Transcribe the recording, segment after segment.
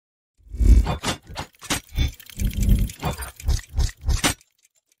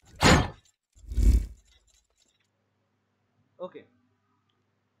Okay,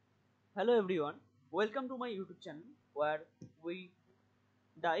 hello everyone. Welcome to my YouTube channel where we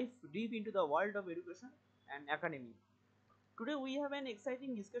dive deep into the world of education and academy. Today we have an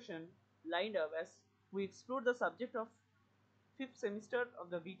exciting discussion lined up as we explore the subject of 5th semester of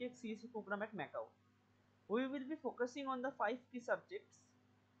the B.Tech CSE program at Makaut. We will be focusing on the 5 key subjects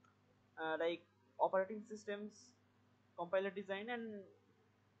like operating systems, compiler design and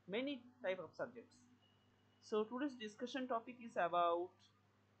many type of subjects. So today's discussion topic is about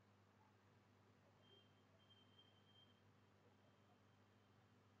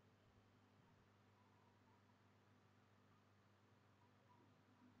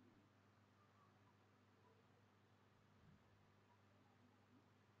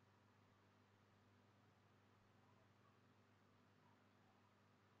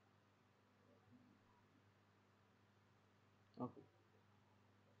okay.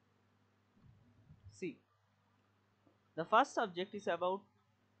 See, the first subject is about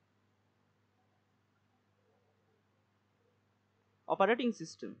operating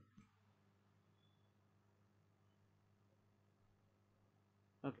system.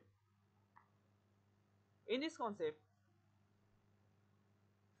 Okay. In this concept,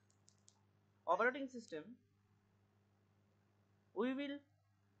 operating system, we will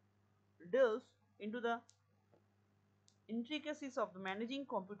delve into the intricacies of managing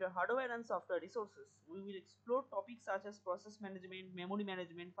computer hardware and software resources. We will explore topics such as process management, memory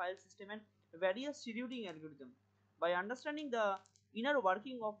management, file system, and various scheduling algorithms. By understanding the inner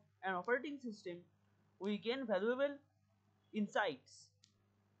working of an operating system, we gain valuable insights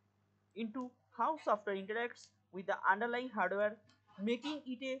into how software interacts with the underlying hardware, making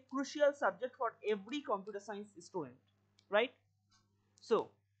it a crucial subject for every computer science student. Right? So,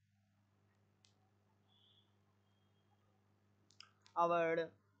 our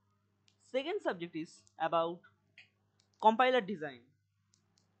second subject is about compiler design.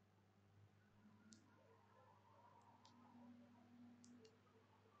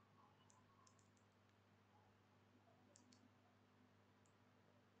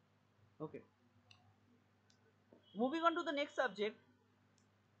 Okay. Moving on to the next subject,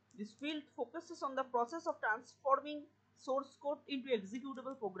 this field focuses on the process of transforming source code into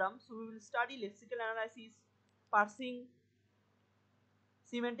executable programs. So we will study lexical analysis, parsing,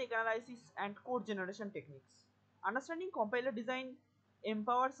 semantic analysis, and code generation techniques. Understanding compiler design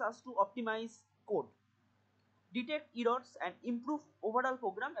empowers us to optimize code, detect errors, and improve overall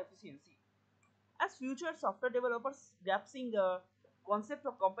program efficiency. As future software developers, grasping the concept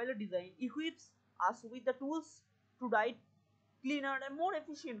of compiler design equips us with the tools to write cleaner and more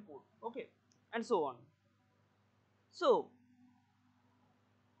efficient code. Okay, and so on. So,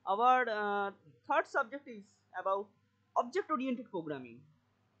 our third subject is about object-oriented programming.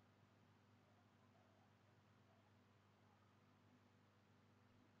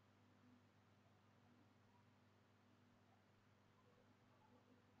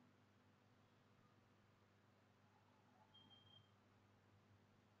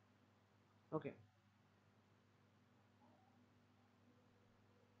 Okay,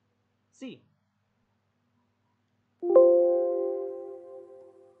 see,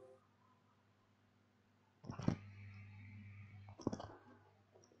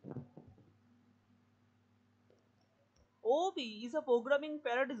 OOP is a programming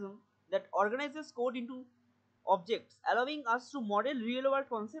paradigm that organizes code into objects, allowing us to model real-world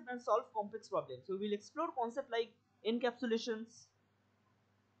concepts and solve complex problems. So, we will explore concepts like encapsulations,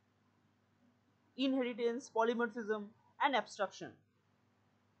 inheritance, polymorphism, and abstraction.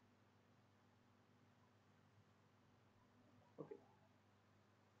 Okay.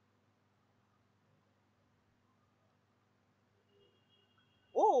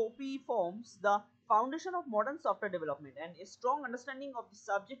 OOP forms the foundation of modern software development, and a strong understanding of the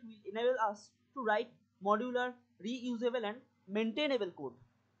subject will enable us to write modular, reusable, and maintainable code.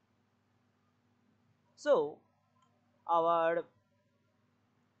 So, our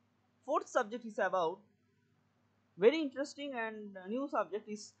fourth subject is about very interesting and new subject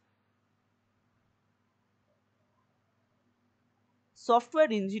is software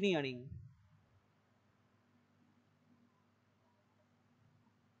engineering.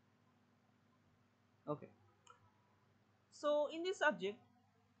 Okay. So, in this subject,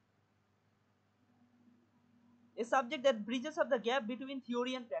 a subject that bridges up the gap between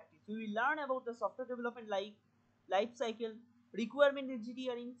theory and practice. We will learn about the software development life cycle, requirement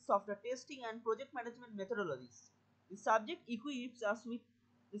engineering, software testing, and project management methodologies. The subject equips us with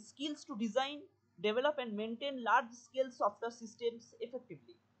the skills to design, develop, and maintain large-scale software systems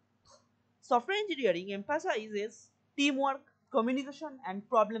effectively. Software engineering emphasizes teamwork, communication, and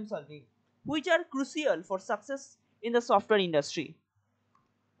problem solving, which are crucial for success in the software industry.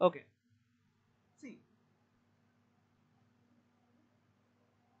 Okay. See,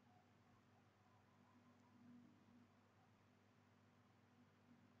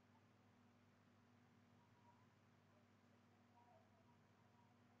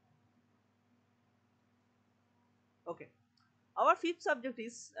 okay. Our fifth subject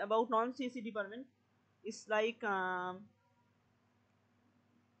is about non-CSE department. It's like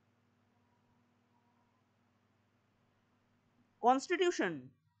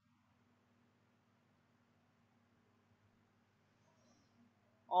Constitution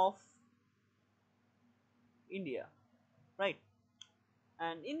of India, right?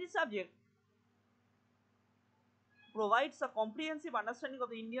 And in this subject, provides a comprehensive understanding of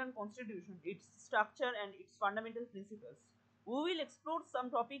the Indian Constitution, its structure, and its fundamental principles. We will explore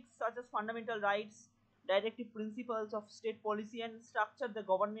some topics such as fundamental rights, directive principles of state policy, and structure the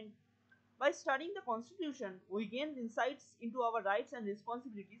government. By studying the Constitution, we gain insights into our rights and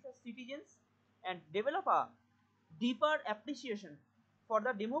responsibilities as citizens and develop a deeper appreciation for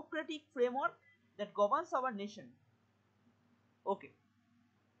the democratic framework that governs our nation. Okay,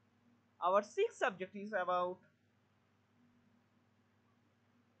 our sixth subject is about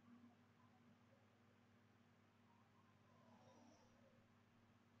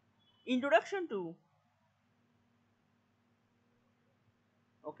introduction to,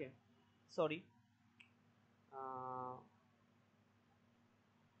 okay, sorry, uh,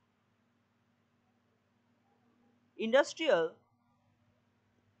 industrial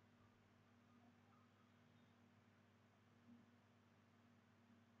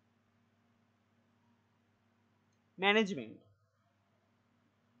management.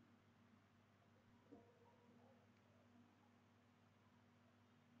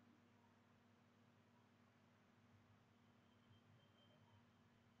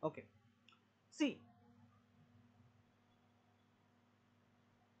 Okay, see,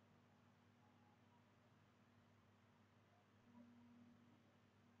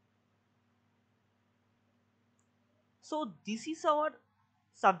 so this is our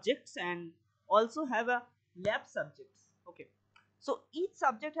subjects and also have a lab subjects. Okay, so each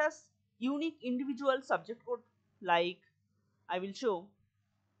subject has unique individual subject code, like I will show.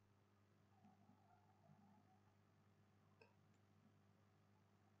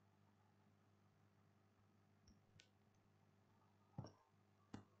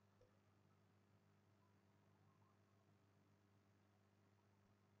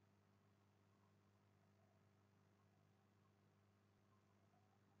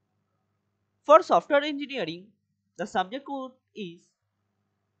 For software engineering, the subject code is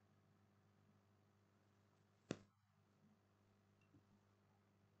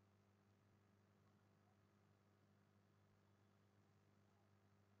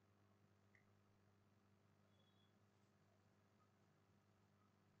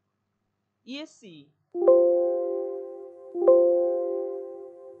ESC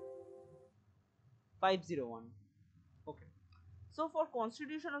 501. Okay, so for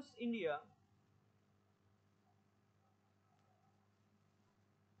Constitution of India,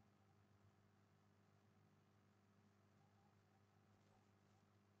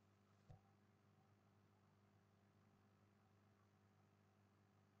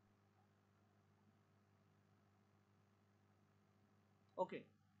 okay,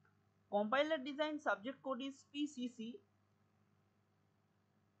 compiler design subject code is PCC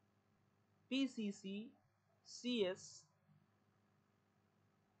CS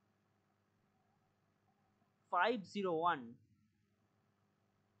 501.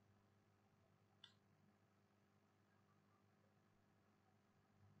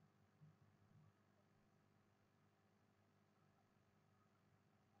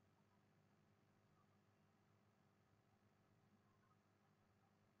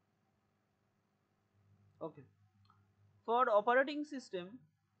 Okay, for operating system,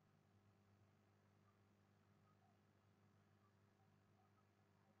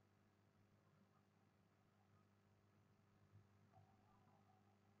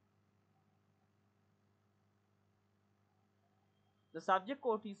 the subject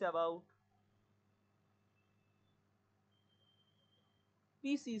code is about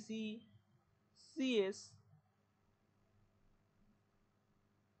PCC CS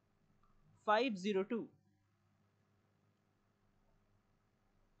 502.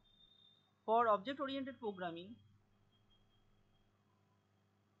 For object oriented programming,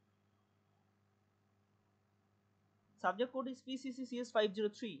 subject code is PCC CS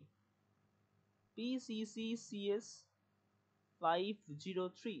 503. PCC CS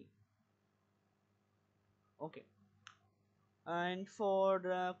 503. Okay, and for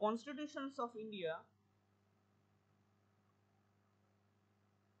the constitutions of India,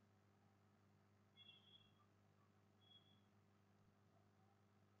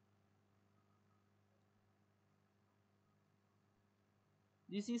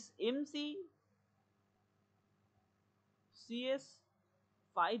 This is MC CS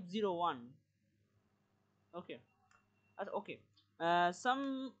 501. Okay. Okay.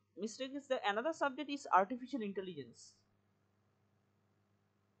 Some mistake is that another subject is artificial intelligence.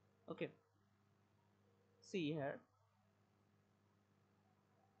 Okay. See here.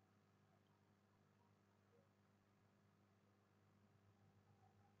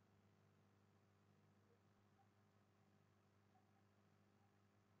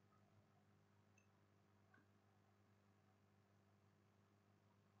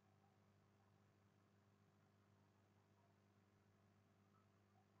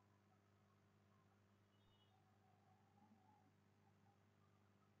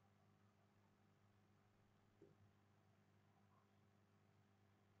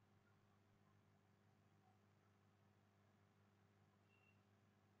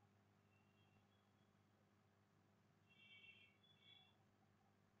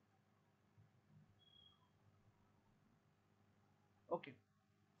 Okay.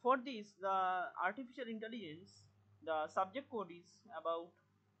 For this, the artificial intelligence, the subject code is about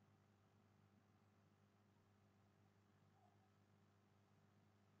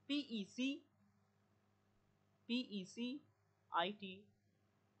PEC, PEC, IT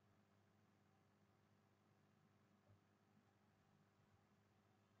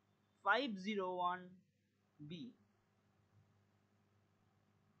 501B.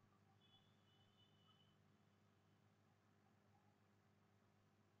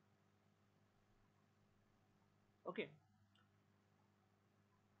 Okay,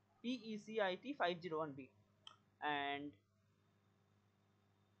 PECIT 501B. And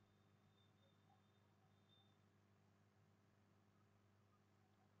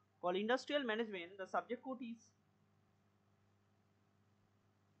for industrial management, the subject code is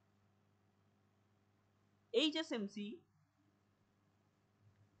HSMC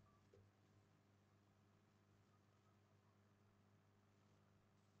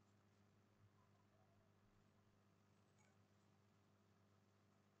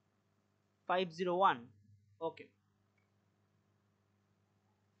 501. Okay,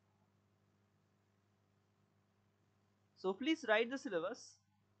 so please write the syllabus.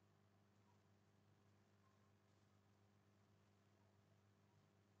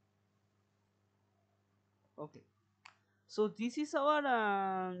 Okay, so this is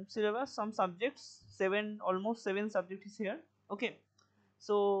our syllabus. Some subjects, seven, almost seven subjects is here. Okay,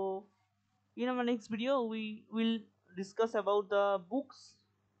 so in our next video we will discuss about the books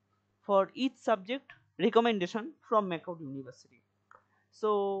for each subject recommendation from Makaut University.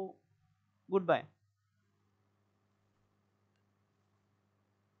 So goodbye.